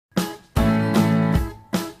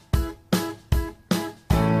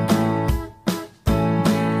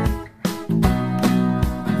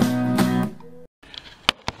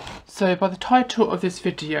So by the title of this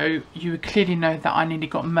video, you would clearly know that I nearly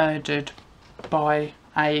got murdered by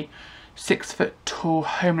a 6-foot tall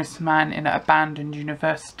homeless man in an abandoned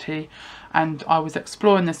university, and I was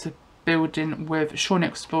exploring this building with Shaun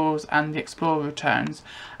Explores and The Explorer Returns,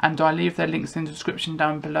 and I leave their links in the description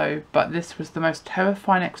down below. But this was the most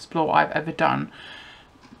terrifying explore I've ever done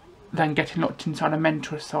than getting locked inside a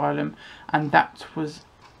mental asylum, and that was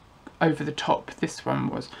over the top. This one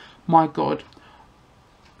was, my god.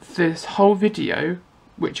 This whole video,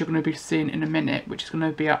 which you're going to be seeing in a minute, which is going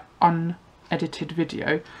to be an unedited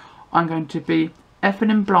video, I'm going to be effing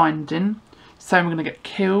and blinding, saying we're going to get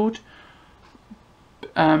killed,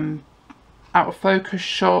 out of focus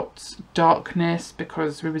shots, darkness,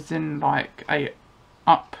 because we was in like a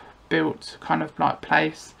up-built kind of like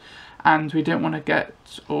place, and we didn't want to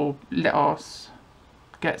get, or let us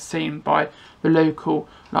get seen by the local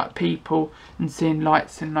like people and seeing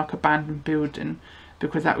lights in like abandoned building,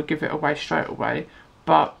 because that would give it away straight away.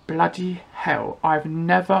 But bloody hell, I've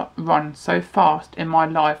never run so fast in my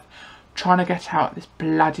life trying to get out this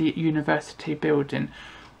bloody university building.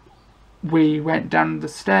 We went down the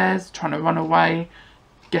stairs trying to run away,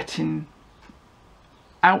 getting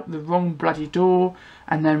out the wrong bloody door,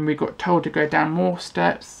 and then we got told to go down more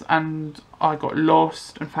steps, and I got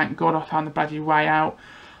lost, and thank god I found the bloody way out.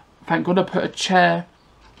 Thank god I put a chair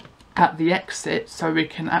at the exit so we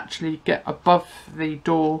can actually get above the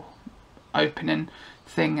door opening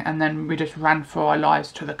thing, and then we just ran for our lives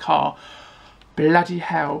to the car. Bloody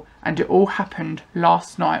hell. And it all happened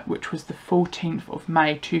last night, which was the 14th of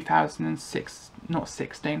May 2006, not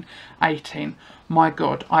 16, 18. My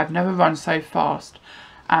god, I've never run so fast.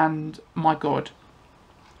 And my god,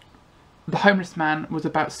 the homeless man was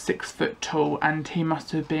about 6 foot tall, and he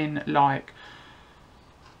must have been like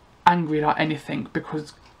angry like anything,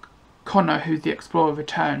 because Connor, who's the Explorer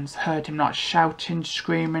Returns, heard him like shouting,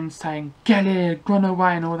 screaming, saying get here, run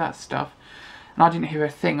away and all that stuff, and I didn't hear a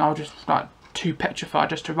thing. I was just like too petrified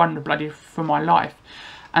just to run the bloody for my life.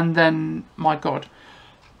 And then my god,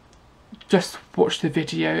 just watch the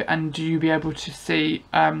video and you'll be able to see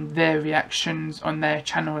their reactions on their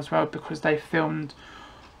channel as well, because they filmed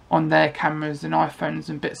on their cameras and iPhones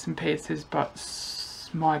and bits and pieces. But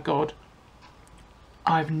my god,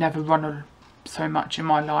 I've never run so much in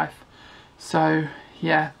my life. So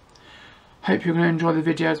yeah, hope you're going to enjoy the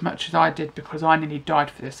video as much as I did, because I nearly died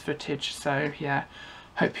for this footage. So yeah,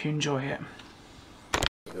 hope you enjoy it.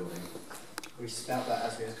 We smelt that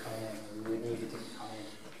as we were coming in, and we needed to come in.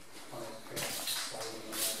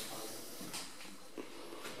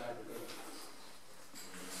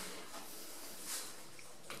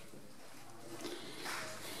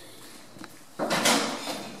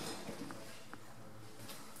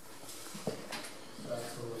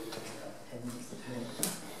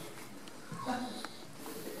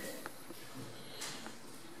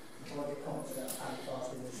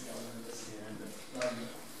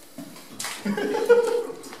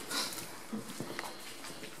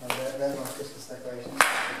 There's my Christmas decorations.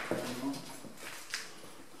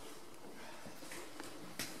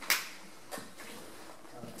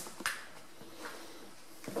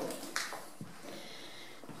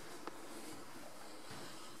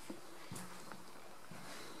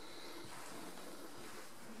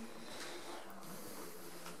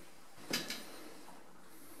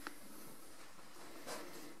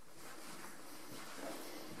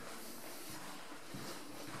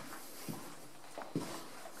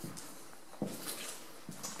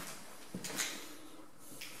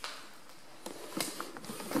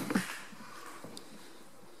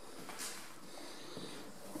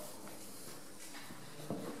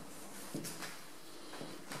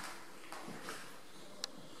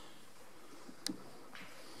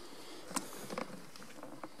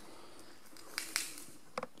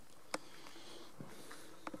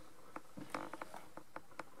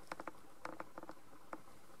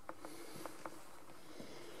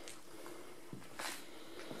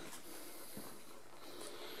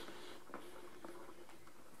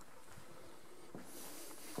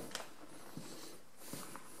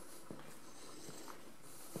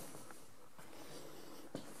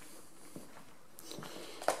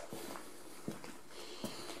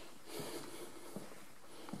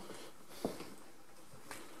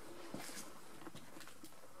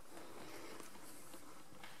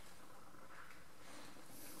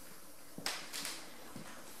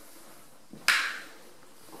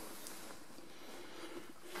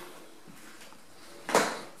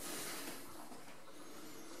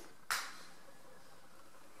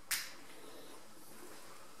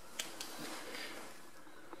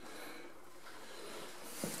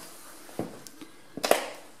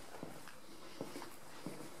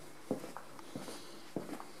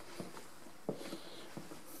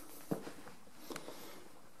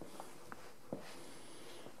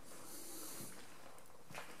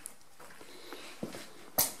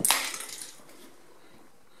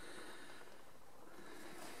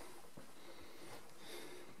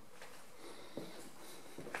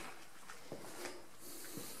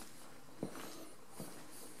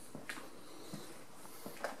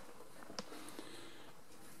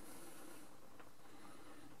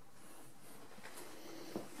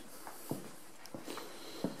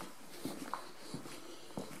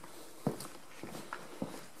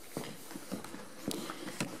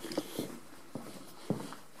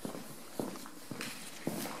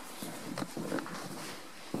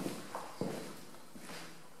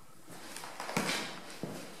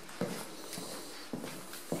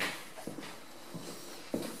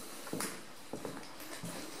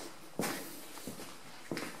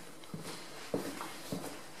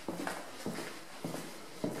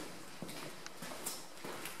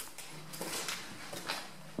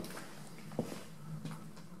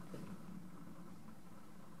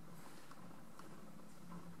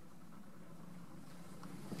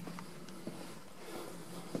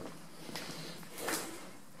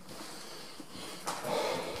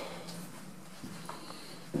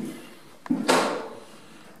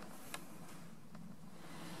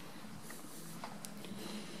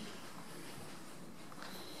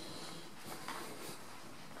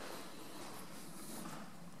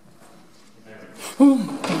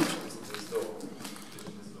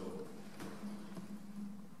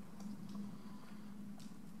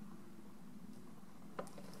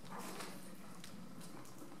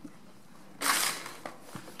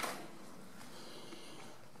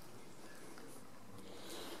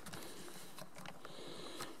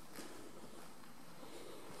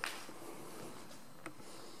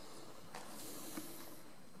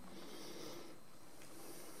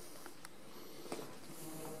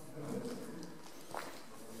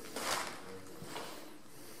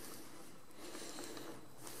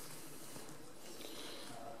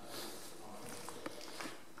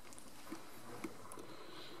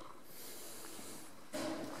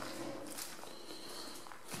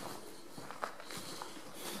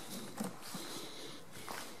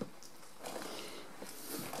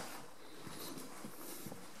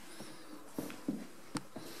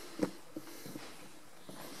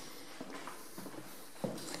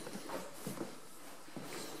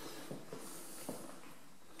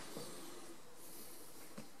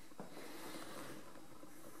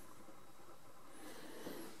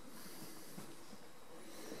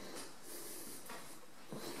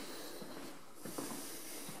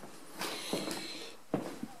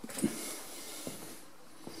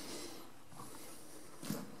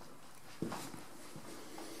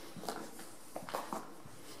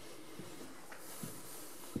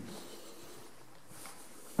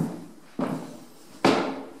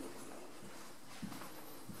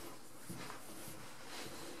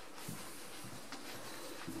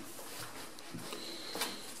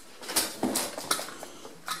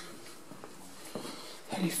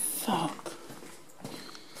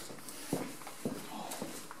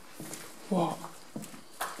 What?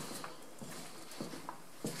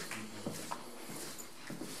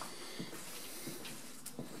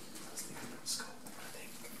 That's the open skull, I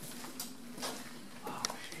think. Oh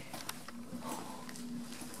shit.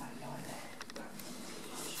 I like that.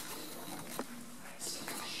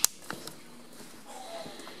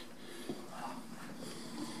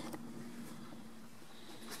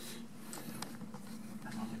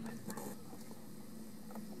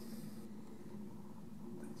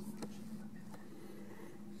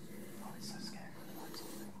 Oh, it's so scary.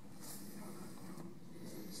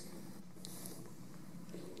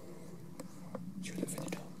 Should we look for the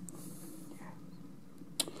door?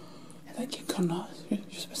 Yeah, thank you, Connor. You're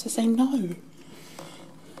supposed to say no.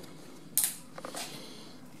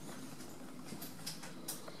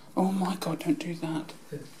 Oh my god, don't do that.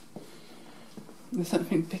 There's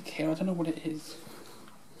something big here, I don't know what it is.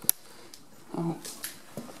 Oh.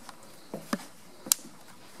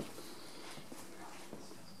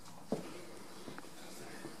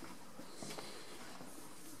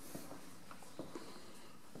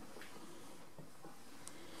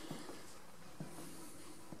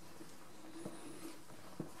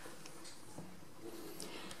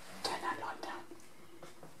 Turn that light down.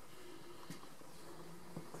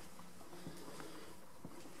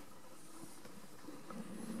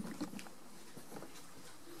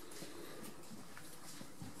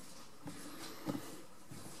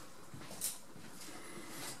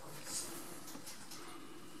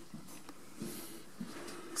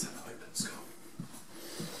 Is that the open skull?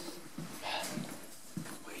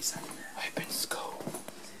 What are you saying there? Open skull.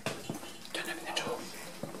 Don't open the door.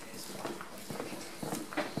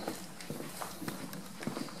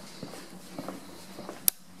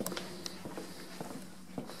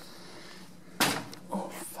 Oh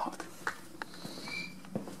fuck.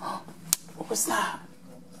 What was that?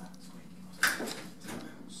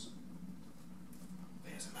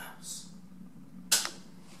 There's a mouse.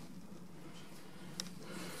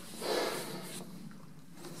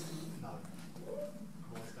 No.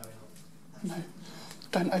 What's going on? No.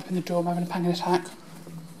 Don't open the door, I'm having a panic attack.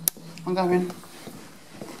 I'm going.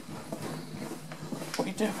 What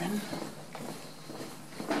are you doing?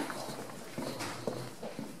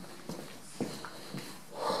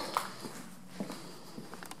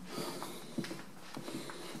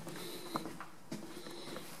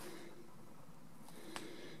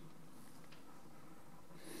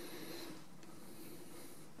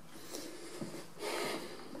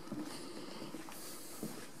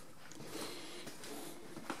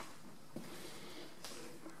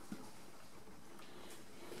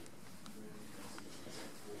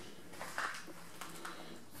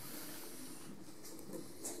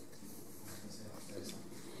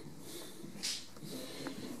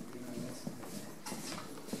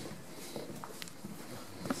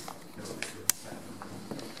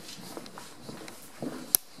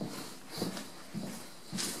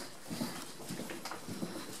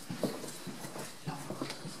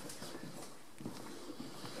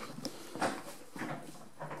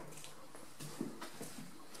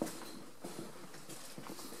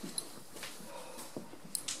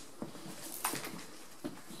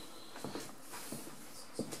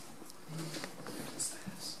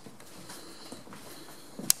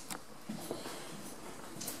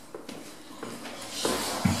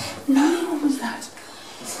 No, what was that?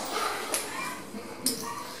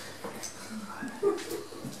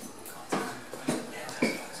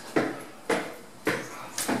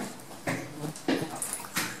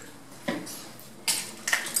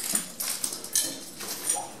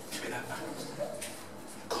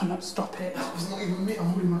 Connor, stop it. That was not even me, I'm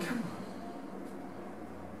holding my camera.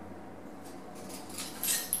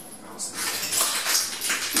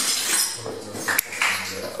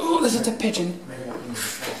 Oh, there's a pigeon. Maybe that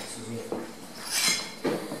means the box as well.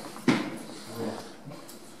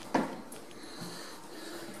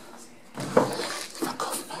 Fuck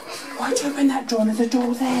off. Why'd you open that door? There's a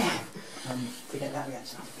door there. To get that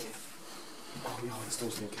reaction up here. Oh yeah, the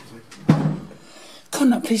door's going to keep open.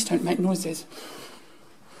 Connor, please don't make noises.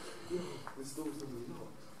 This door's going to be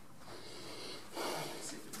locked.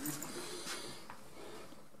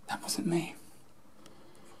 That wasn't me.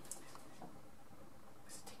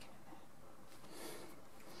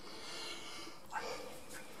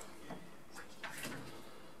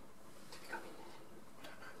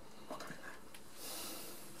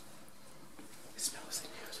 It smells in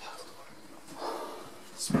here as well.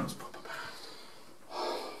 It smells proper bad.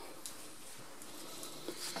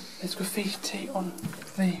 There's graffiti on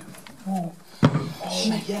the wall. Oh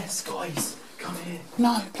Mate. yes, guys, come here.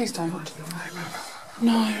 No, please don't.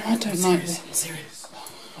 No, I don't like this. Serious.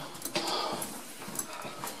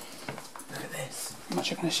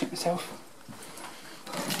 actually going to shit myself.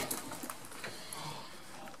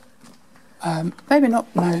 Maybe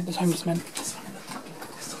not. No, there's homeless men.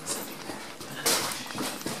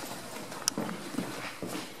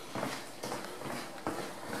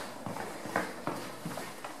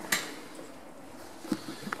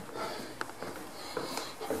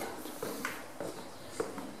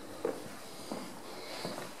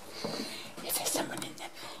 Is there someone in there?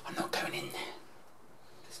 I'm not going in there.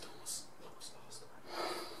 This door's locked last time.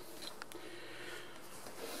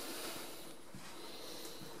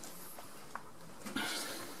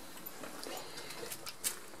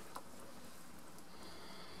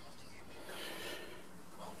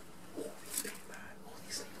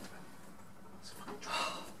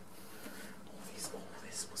 All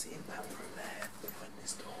this was in that room there. When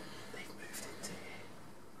this door, they've moved into here.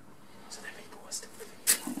 So then people are still living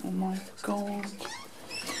here. Oh my god.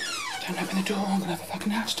 Don't open the door, I'm gonna have a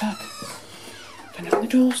fucking heart attack. Don't open the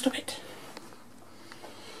door, stop it.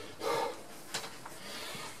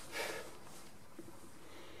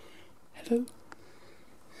 Hello?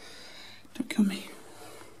 Don't kill me.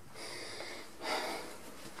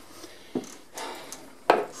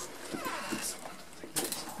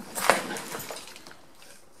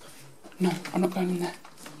 No, I'm not going in there.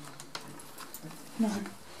 No.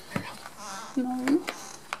 No.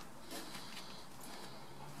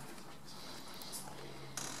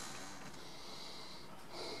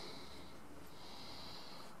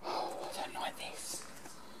 Oh, I don't like this.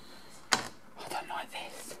 I don't like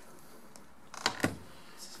this.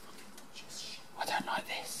 I don't like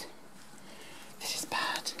this. This is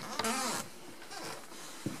bad.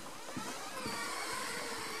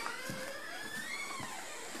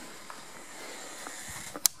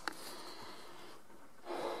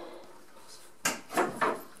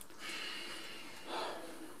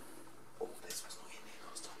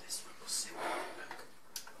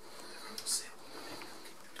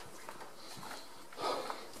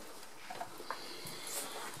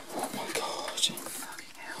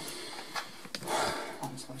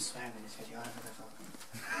 I'm swearing in this video, I don't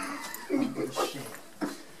know if I shit.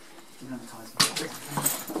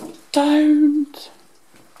 Don't.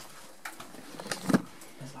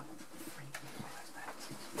 There's like 3 people in those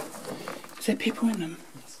bags. Is there people in them?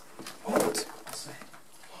 Yes. What? I swear.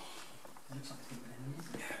 It looks like there's people in them.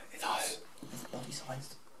 Yeah, it does. It's body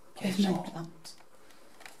sized. There's not. Plants.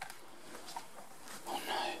 Oh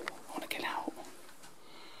no, I want to get out.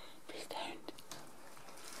 Please don't.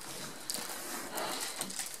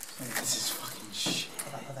 This is fucking shit.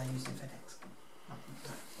 Are they using FedEx?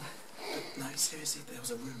 No, seriously, there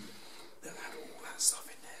was a room that had all that stuff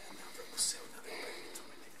in there, and now that was sealed, now they're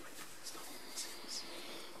putting it on stuff on the seals.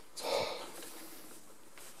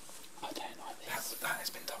 I don't like this. That has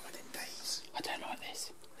been done within days. I don't like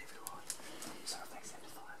this. Neither do I. So if they set a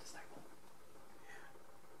fire to stay warm. Yeah.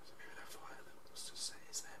 So maybe that fire that was just say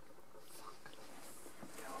is there. Fuck.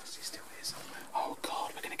 Yeah, obviously still here somewhere. Oh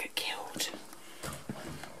god, we're going to get killed.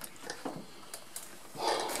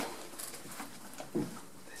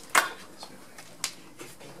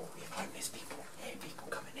 If homeless people hear people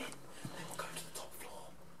coming in, they will go to the top floor.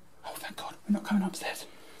 Oh thank god, we're not coming upstairs.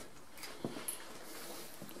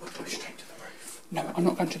 We'll go straight to the roof. No, I'm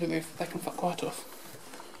not going to the roof. They can fuck right off.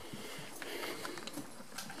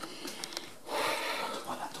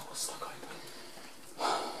 Why that door was stuck open?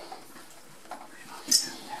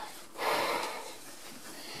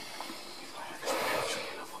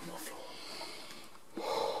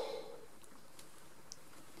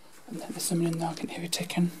 And then there's someone in there, I can hear it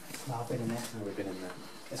ticking. No, I've been in there. No, we've been in there.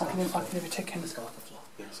 I can hear it ticking. Let's go up the floor.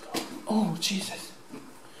 Yeah, let's go. Oh Jesus.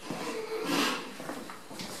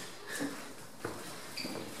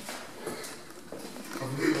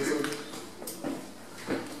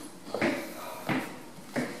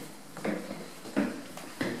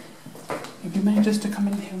 If you manage just to come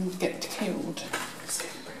in here and get killed.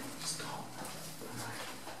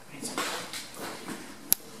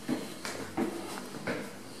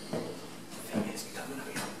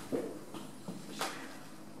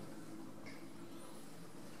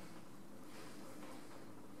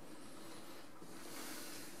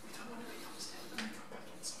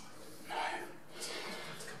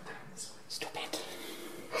 Stop it.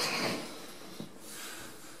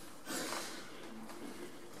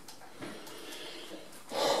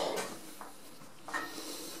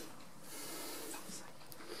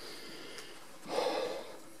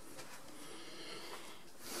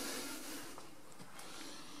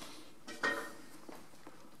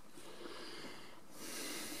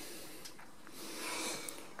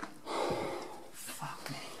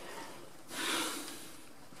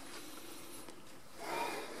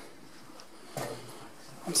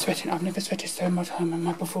 I'm sweating. I've never sweated so much home in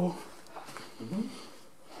my before. Mm-hmm.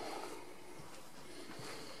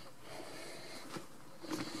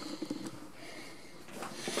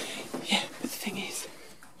 Yeah, but the thing is,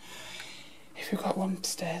 if we've got one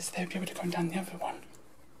stairs, they'll be able to come down the other one.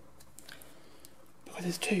 Because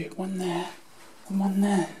there's two, one there and one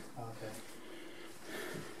there. Oh, okay.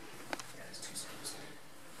 Yeah, there's two stairs.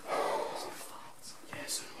 Yeah,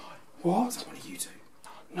 so do I. What? Is that one of you two?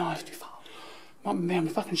 No. Did you fart? Might be me, I'm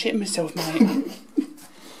fucking shitting myself, mate.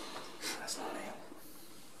 That's not me.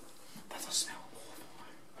 That does smell awful.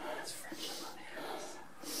 That's fresh.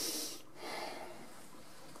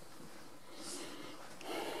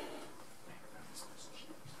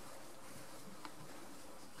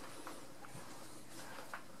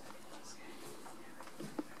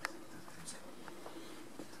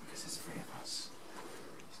 Because there's three of us.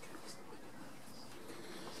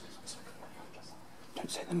 Don't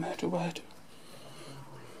say the murder word.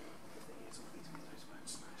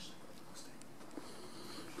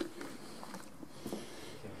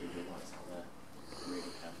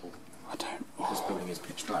 I don't. This building is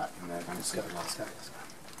pitch black and they're going to skip the last stairs.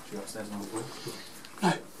 Should we go upstairs and all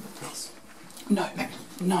No. Yes. No.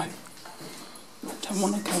 No. I don't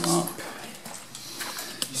want to go up.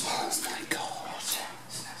 Oh my god.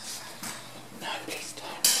 No, please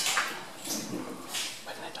don't.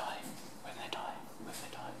 When they die. When they die. When they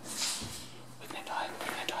die. When they die.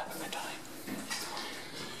 When they die. When they die.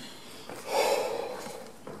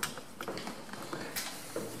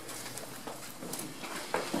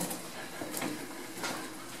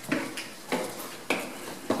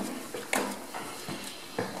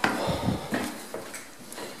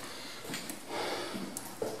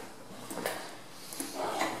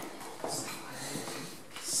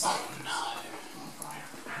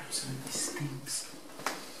 Absolutely stinks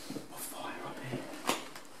of fire up here.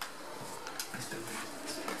 This building.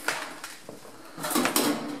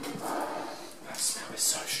 That smell is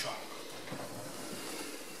so strong.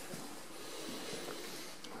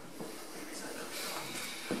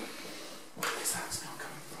 Where's that smell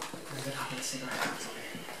coming from? There's a couple of cigarettes on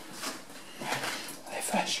here. Are they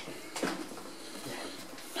fresh?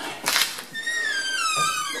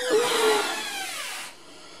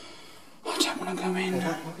 I don't want to go in.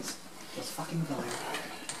 Let's fucking go.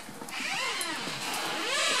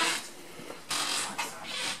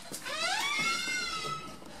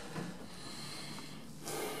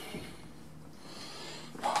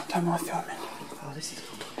 Oh, don't mind filming. Oh, this is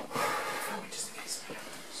cool. Filming just in case something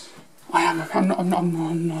happens. I am. I'm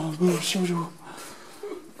not. Sure.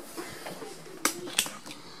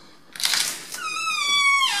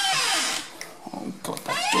 Oh God,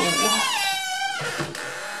 that door.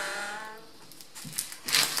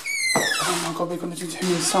 Oh my God, we're going to do too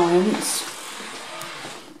many science.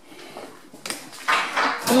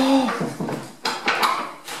 Oh.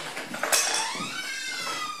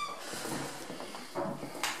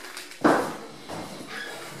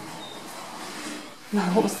 No,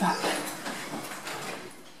 what was that?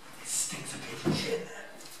 It stinks of pigeon shit.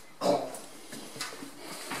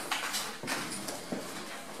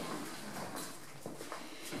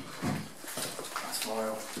 That's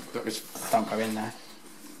vile. Don't go in there.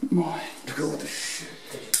 Why? Look at all the shit.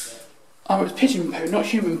 Oh, it's pigeon poo, not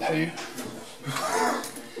human poo.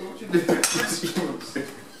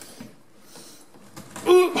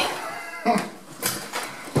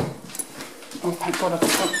 Oh, thank God I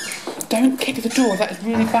can't. Don't kick the door, that is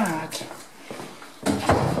really bad.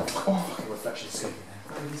 Oh. Reflection escaping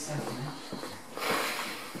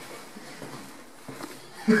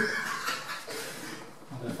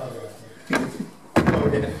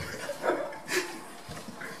there.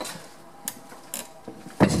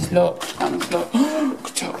 This is locked, that one's locked.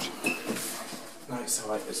 Good job. No, it's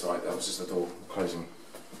alright, it's alright. That was just the door closing.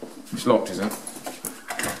 It's locked, isn't it?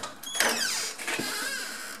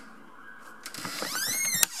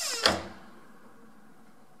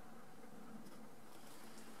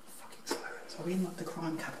 Fucking silence. Are we in like the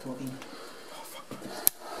crime capital again? Oh, fuck.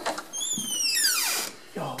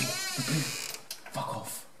 Oh, the blue. Fuck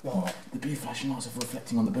off. What? The blue flashing lights are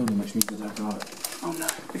reflecting on the building, which means there's no light. Oh no,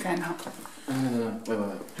 we're going out. No. Wait.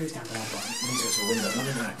 Who's down below? We need to go to a window.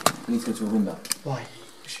 No. We need to go to a window. Why?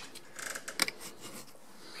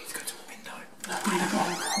 We need to go to a window. No, I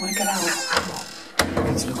want to get out. We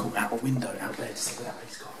need to look out a window out there to see where that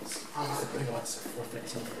police car is. Oh, the blue lights are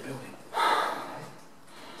reflecting onto the building.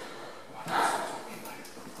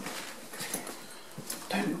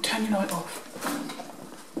 Don't turn your light off.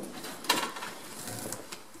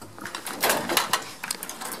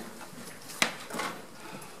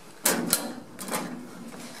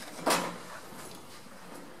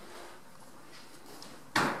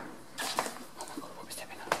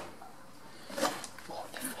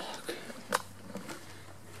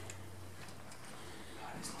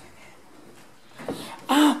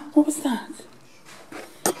 that?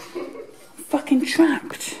 I'm fucking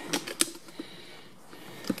trapped.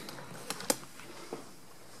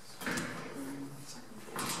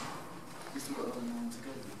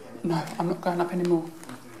 No, I'm not going up anymore.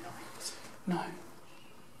 No.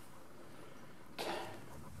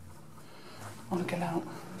 I want to get out.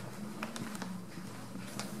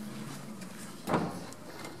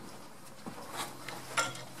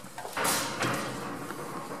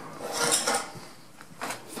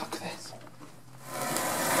 Fuck this.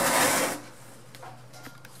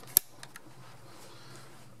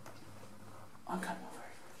 I'm going.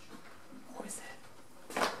 What is it?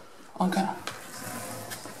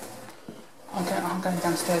 I'm going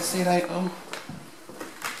downstairs. See you later.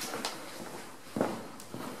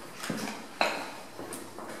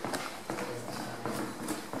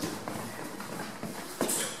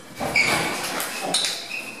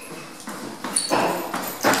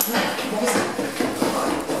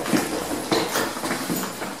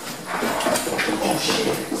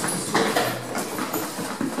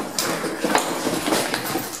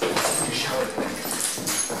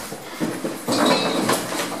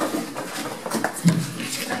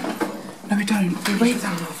 No, we don't. We wait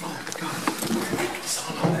down the floor.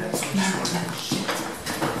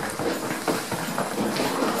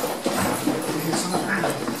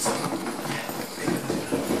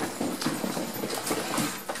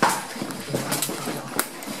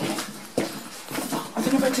 I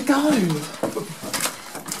don't know where to go.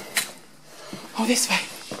 Oh, this way.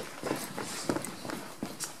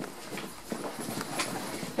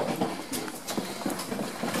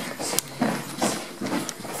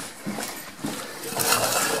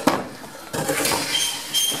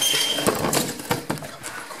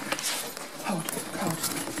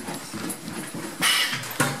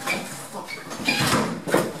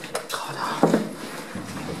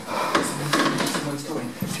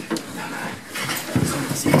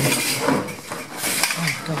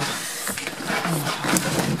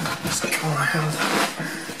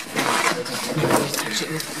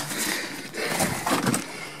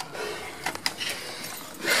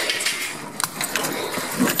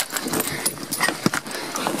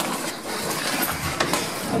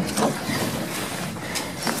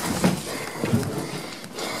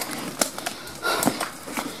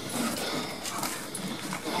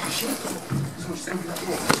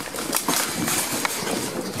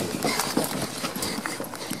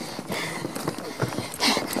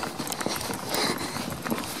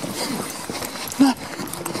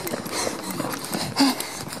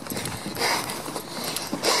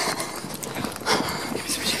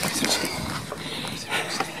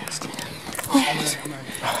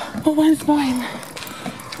 Oh, where's mine?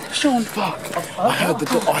 Sean, fuck. I heard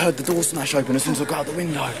the door smash open as soon as I got out the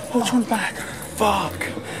window. Which one's back? Fuck.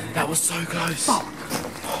 That was so close. Fuck.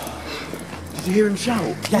 Did you hear him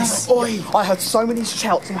shout? Yes. Oi. I heard so many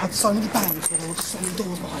shouts and I heard so many bangs and there were so many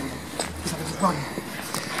doors behind me. Because I was running.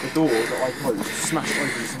 The door that I closed smashed open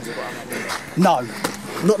as soon as I got out that window.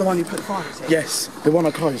 No. Not the one you put the fire in. Yes, the one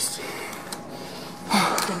I closed.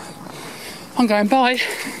 I'm going, bye.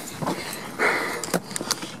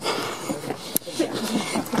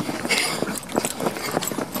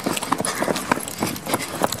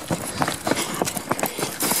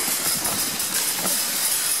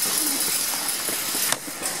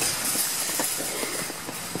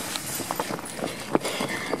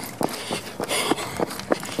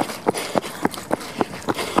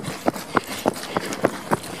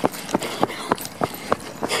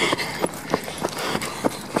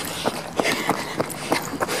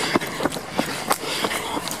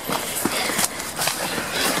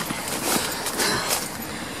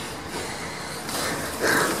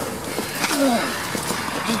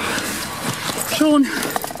 Sean. Oh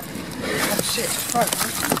shit, right.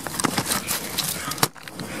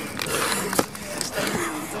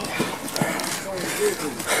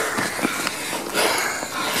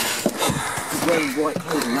 He's wearing white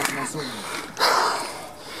clothing, that's my son.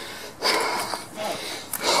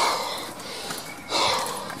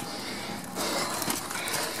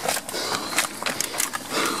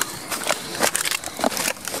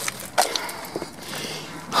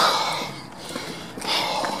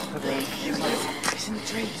 It's in the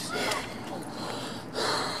trees.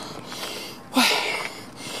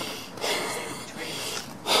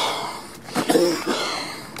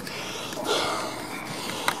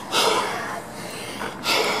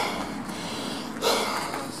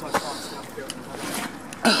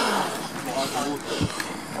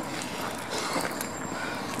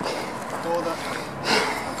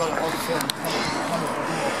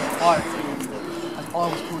 I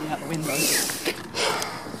was crawling out the window. I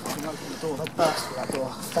can open the door. burst through that door.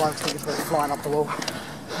 Fire fingers were flying up the wall.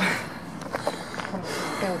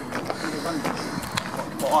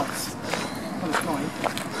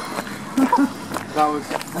 That was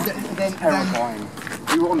terrifying.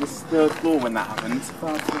 We were on the third floor when that happened.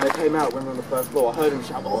 They came out when we were on the first floor. I heard them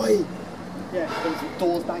shout, "Oi!" Yeah, there was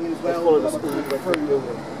doors banging as They well. followed us all the way through the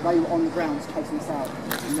building. They were on the grounds chasing us out.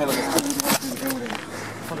 They followed us all the way through the building.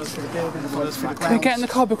 Followed us through the building, followed us through the Can we grounds. get in the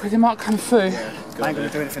car because they might come through? Yeah, They ain't going to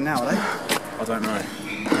do anything now, are they? I don't know.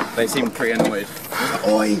 They seemed pretty annoyed. Like,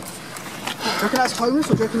 oi! Do you reckon that's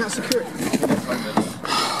homeless or do you reckon that's security?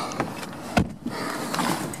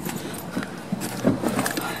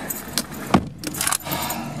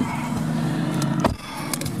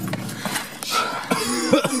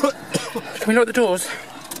 Can we lock the doors?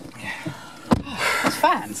 That's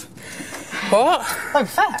fans. What? Oh,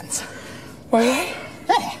 fans? Were they?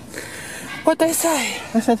 Yeah. What'd they say?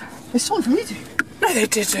 They said, it's someone from YouTube. No, they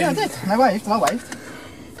didn't. Yeah, I did. And they waved, and I waved.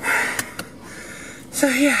 So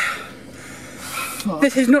yeah,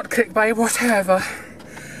 this is not clickbait whatever.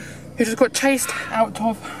 You just got chased out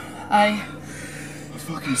of a I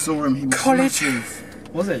fucking saw him. He was college.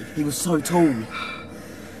 massive. Was he? He was so tall.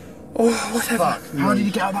 Or whatever. Fuck. How did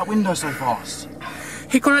he get out that window so fast?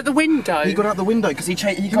 He got out the window. He got out the window because he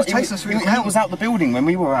chasing us through. He was out the building when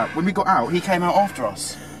we were out. When we got out, he came out after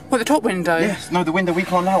us. What, the top window? Yes. No, the window we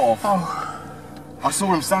climbed out of. Oh. I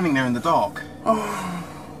saw him standing there in the dark.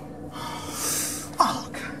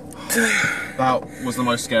 Fuck. That was the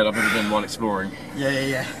most scared I've ever been while exploring.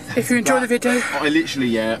 Yeah. If you enjoy the video, I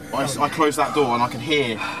literally, I closed that door and I could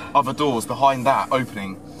hear other doors behind that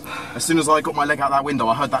opening. As soon as I got my leg out that window,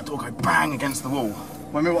 I heard that door go bang against the wall.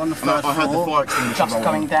 When we were on the And first I heard the floor, fire extinguisher just rolling.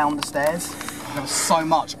 going down the stairs, there was so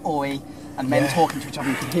much oi and men talking to each other.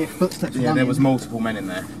 You could hear footsteps Yeah, running. there was multiple men in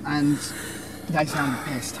there. And they sounded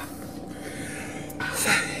pissed.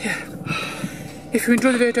 if you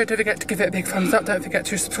enjoy the video, don't forget to give it a big thumbs up. Don't forget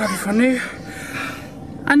to subscribe if you're new.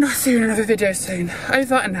 And I'll see you in another video soon.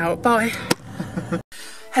 Over and out. Bye.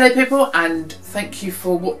 Hello people, and thank you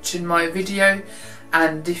for watching my video.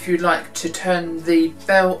 And if you'd like to turn the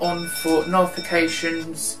bell on for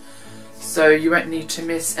notifications so you won't need to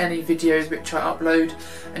miss any videos which I upload,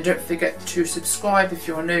 and don't forget to subscribe if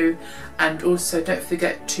you're new, and also don't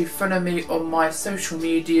forget to follow me on my social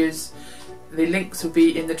medias. The links will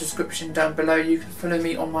be in the description down below. You can follow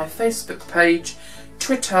me on my Facebook page,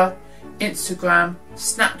 Twitter, Instagram,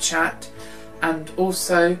 Snapchat, and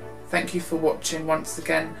also thank you for watching once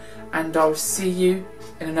again, and I'll see you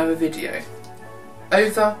in another video.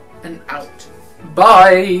 Over and out.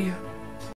 Bye!